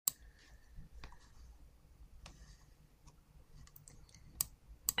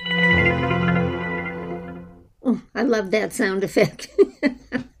I love that sound effect.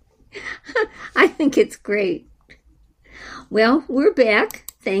 I think it's great. Well, we're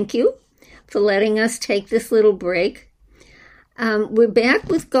back. Thank you for letting us take this little break. We're back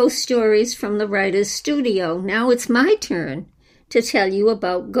with ghost stories from the writer's studio. Now it's my turn to tell you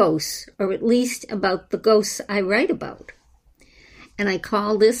about ghosts, or at least about the ghosts I write about. And I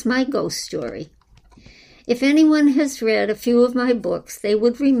call this my ghost story. If anyone has read a few of my books, they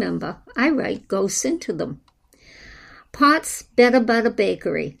would remember I write ghosts into them. Pot's Better Butter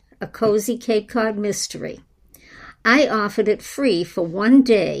Bakery, a cozy Cape Cod mystery. I offered it free for one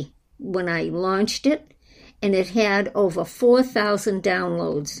day when I launched it, and it had over 4,000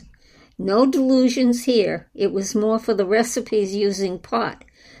 downloads. No delusions here. It was more for the recipes using pot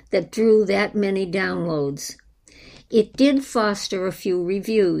that drew that many downloads. It did foster a few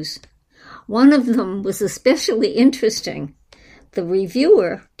reviews. One of them was especially interesting. The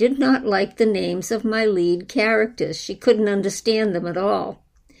reviewer did not like the names of my lead characters. She couldn't understand them at all.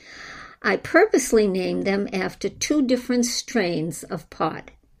 I purposely named them after two different strains of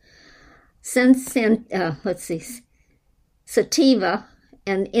pot. Sativa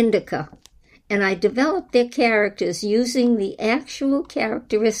and Indica, and I developed their characters using the actual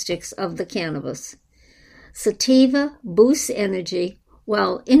characteristics of the cannabis. Sativa boosts energy,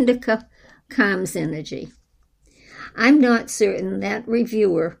 while Indica calms energy. I'm not certain that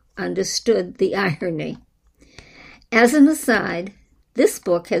reviewer understood the irony. As an aside, this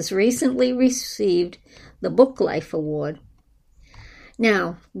book has recently received the Book Life Award.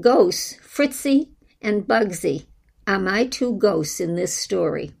 Now, ghosts, Fritzy and Bugsy, are my two ghosts in this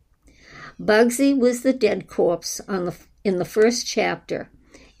story. Bugsy was the dead corpse in the first chapter,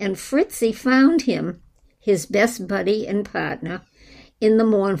 and Fritzy found him, his best buddy and partner, in the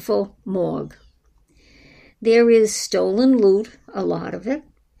mournful morgue. There is stolen loot, a lot of it,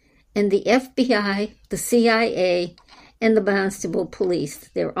 and the FBI, the CIA, and the Barnstable police,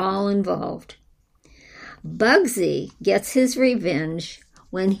 they're all involved. Bugsy gets his revenge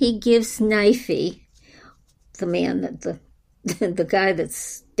when he gives Knifey, the man that the guy that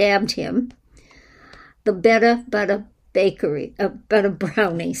stabbed him, the Better Butter Bakery, Butter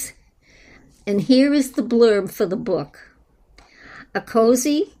Brownies. And here is the blurb for the book. A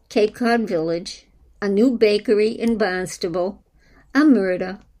cozy Cape Cod village, a new bakery in Barnstable, a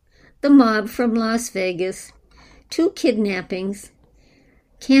murder, the mob from Las Vegas, 2 kidnappings,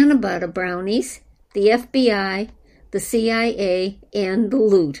 can of butter brownies, the FBI, the CIA, and the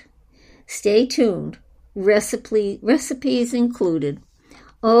loot. Stay tuned. Recipes included.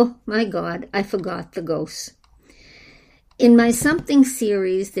 Oh my God, I forgot the ghosts. In my Something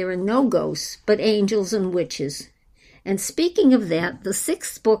series, there are no ghosts, but angels and witches. And speaking of that, the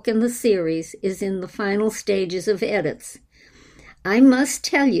 6th book in the series is in the final stages of edits. I must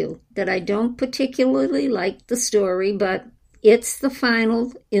tell you that I don't particularly like the story, but it's the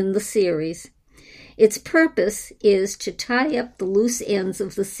final in the series. Its purpose is to tie up the loose ends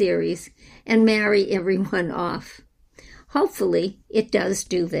of the series and marry everyone off. Hopefully, it does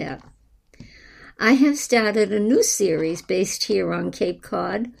do that. I have started a new series based here on Cape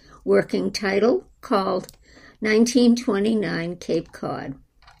Cod, working title called 1929 Cape Cod.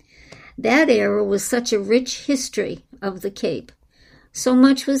 That era was such a rich history of the Cape. So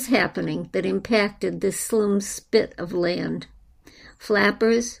much was happening that impacted this slim spit of land.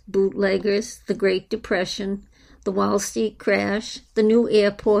 Flappers, bootleggers, the Great Depression, the Wall Street crash, the new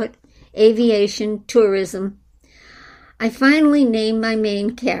airport, aviation, tourism. I finally named my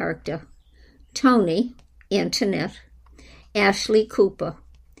main character, Tony, Antoinette, Ashley Cooper.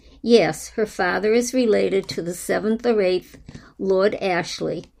 Yes, her father is related to the 7th or 8th Lord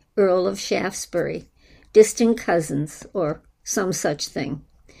Ashley, Earl of Shaftesbury, distant cousins, or some such thing.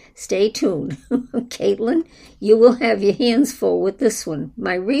 Stay tuned. Caitlin, you will have your hands full with this one.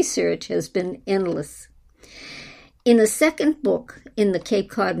 My research has been endless. In a second book in the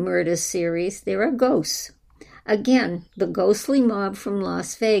Cape Cod Murders series, there are ghosts. Again, the ghostly mob from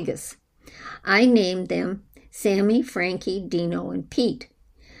Las Vegas. I named them Sammy, Frankie, Dino, and Pete.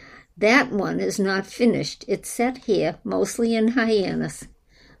 That one is not finished. It's set here, mostly in Hyannis.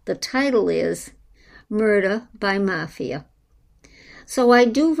 The title is Murder by Mafia. So I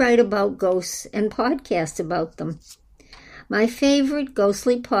do write about ghosts and podcast about them. My favorite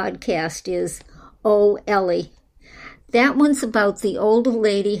ghostly podcast is Oh, Ellie. That one's about the old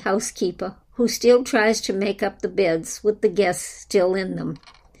lady housekeeper who still tries to make up the beds with the guests still in them.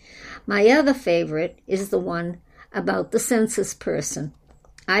 My other favorite is the one about the census person.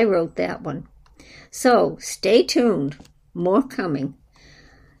 I wrote that one. So stay tuned. More coming.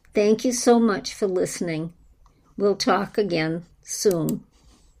 Thank you so much for listening. We'll talk again soon.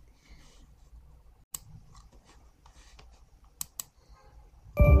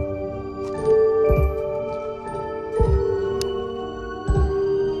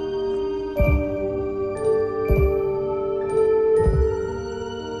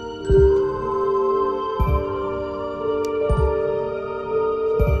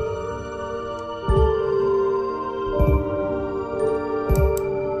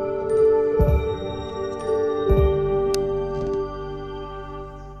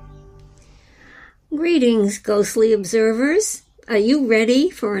 Greetings, ghostly observers. Are you ready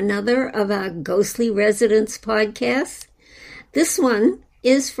for another of our Ghostly Residents podcasts? This one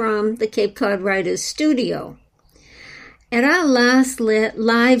is from the Cape Cod Writers Studio. At our last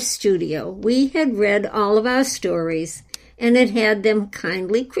live studio, we had read all of our stories and had them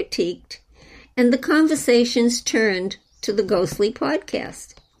kindly critiqued, and the conversations turned to the Ghostly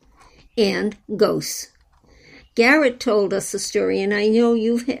podcast and ghosts. Garrett told us a story, and I know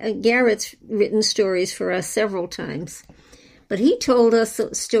Garrett's written stories for us several times, but he told us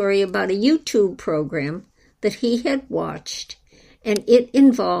a story about a YouTube program that he had watched, and it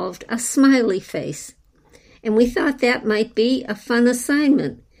involved a smiley face. And we thought that might be a fun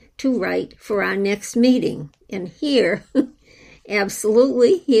assignment to write for our next meeting. And here,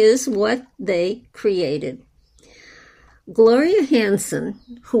 absolutely, here's what they created. Gloria Hansen,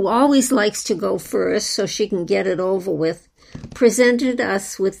 who always likes to go first so she can get it over with, presented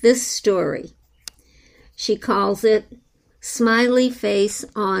us with this story. She calls it Smiley Face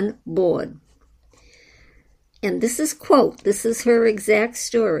on Board. And this is her exact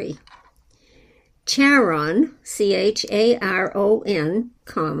story. Charon, Charon,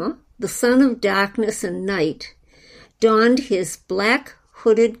 the son of darkness and night, donned his black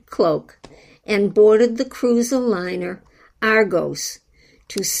hooded cloak and boarded the cruiser liner Argos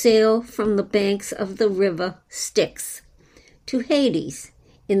to sail from the banks of the river Styx to Hades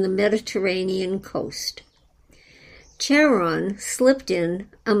in the Mediterranean coast. Charon slipped in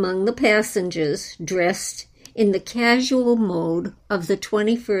among the passengers dressed in the casual mode of the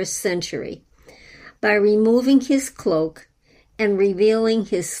 21st century by removing his cloak and revealing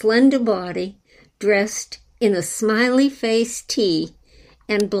his slender body dressed in a smiley face tee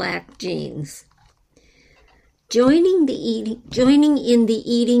and black jeans. Joining in the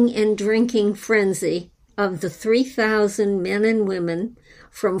eating and drinking frenzy of the 3,000 men and women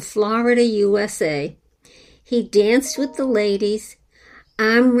from Florida, USA, he danced with the ladies,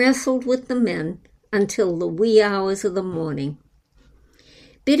 arm wrestled with the men until the wee hours of the morning.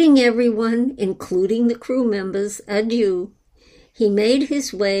 Bidding everyone, including the crew members, adieu, he made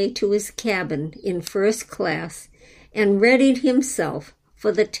his way to his cabin in first class and readied himself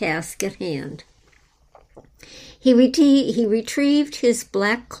for the task at hand. He retrieved his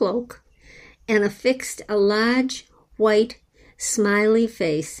black cloak and affixed a large, white, smiley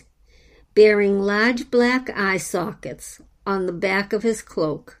face, bearing large black eye sockets on the back of his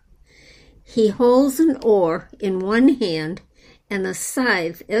cloak. He holds an oar in one hand and a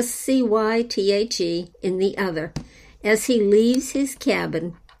scythe, S-C-Y-T-H-E, in the other, as he leaves his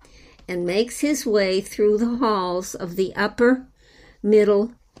cabin and makes his way through the halls of the upper,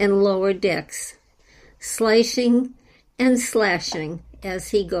 middle, and lower decks, slicing and slashing as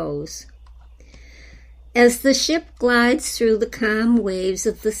he goes. As the ship glides through the calm waves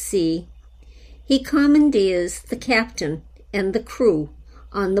of the sea, he commandeers the captain and the crew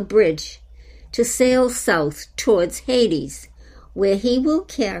on the bridge to sail south towards Hades, where he will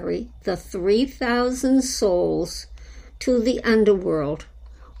carry the 3,000 souls to the underworld,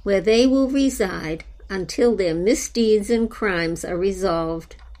 where they will reside until their misdeeds and crimes are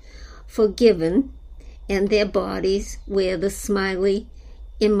resolved, forgiven, and their bodies wear the smiley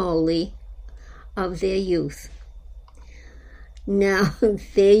emoli of their youth. Now,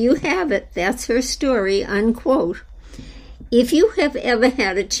 there you have it. That's her story, unquote. If you have ever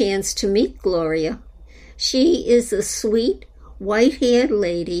had a chance to meet Gloria, she is a sweet, white-haired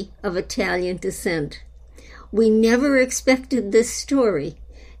lady of Italian descent. We never expected this story,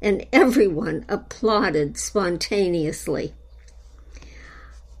 and everyone applauded spontaneously.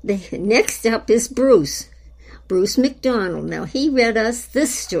 Next up is Bruce McDonald. Now, he read us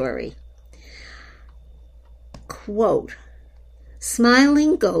this story. Quote,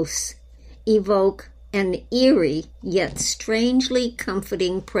 smiling ghosts evoke an eerie yet strangely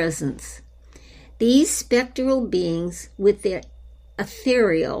comforting presence. These spectral beings, with their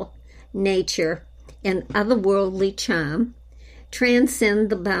ethereal nature and otherworldly charm,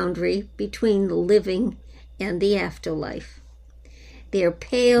 transcend the boundary between the living and the afterlife. Their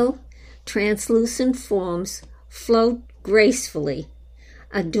pale, translucent forms float gracefully,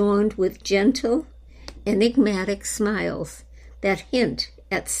 adorned with gentle, enigmatic smiles that hint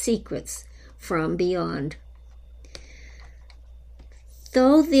at secrets from beyond.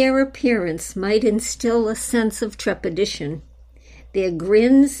 Though their appearance might instill a sense of trepidation, their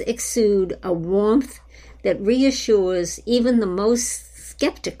grins exude a warmth that reassures even the most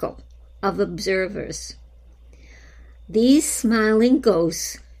skeptical of observers. These smiling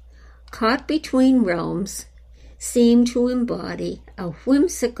ghosts, caught between realms, seem to embody a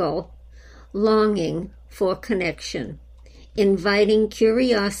whimsical longing for connection, inviting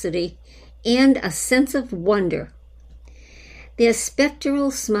curiosity and a sense of wonder. Their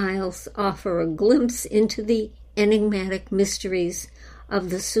spectral smiles offer a glimpse into the enigmatic mysteries of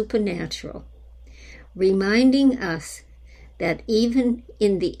the supernatural, reminding us that even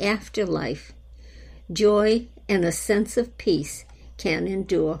in the afterlife, joy and a sense of peace can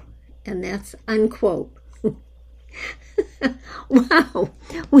endure. And that's unquote. Wow,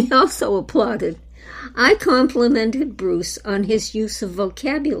 we also applauded. I complimented Bruce on his use of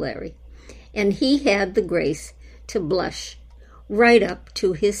vocabulary, and he had the grace to blush right up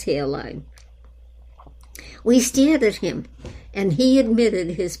to his hairline. We stared at him, and he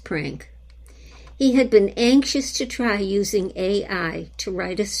admitted his prank. He had been anxious to try using AI to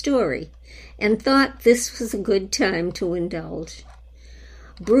write a story, and thought this was a good time to indulge.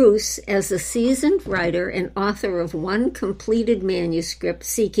 Bruce, as a seasoned writer and author of one completed manuscript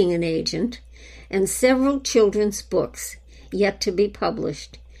seeking an agent, and several children's books yet to be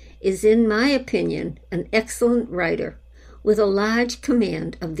published, is, in my opinion, an excellent writer with a large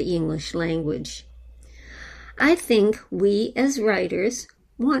command of the English language. I think we as writers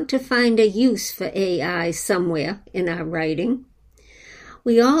want to find a use for AI somewhere in our writing.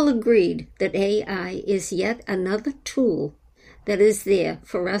 We all agreed that AI is yet another tool that is there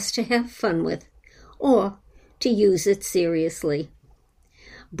for us to have fun with or to use it seriously.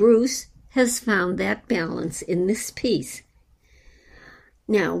 Bruce has found that balance in this piece.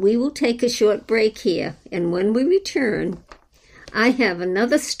 Now, we will take a short break here, and when we return, I have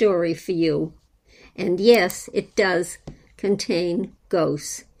another story for you. And yes, it does contain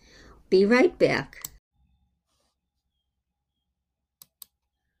ghosts. Be right back.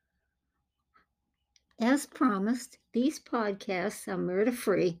 As promised, these podcasts are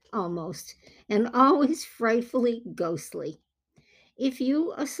murder-free, almost, and always frightfully ghostly. If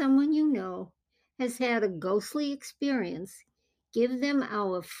you or someone you know has had a ghostly experience, give them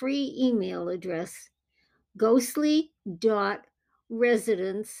our free email address,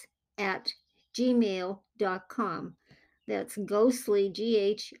 ghostly.residence@gmail.com. That's ghostly,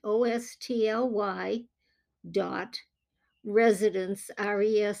 GHOSTLY, residence,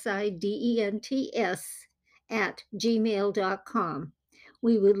 RESIDENTS, @gmail.com.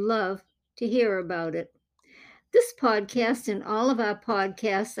 We would love to hear about it. This podcast and all of our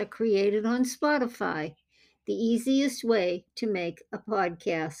podcasts are created on Spotify, the easiest way to make a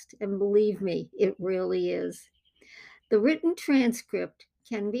podcast. And believe me, it really is. The written transcript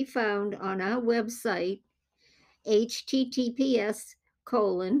can be found on our website,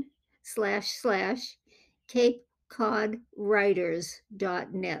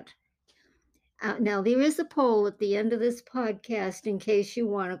 https://capecodwriters.net. Now, there is a poll at the end of this podcast in case you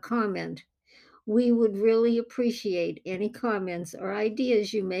want to comment. We would really appreciate any comments or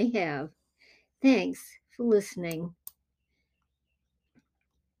ideas you may have. Thanks for listening.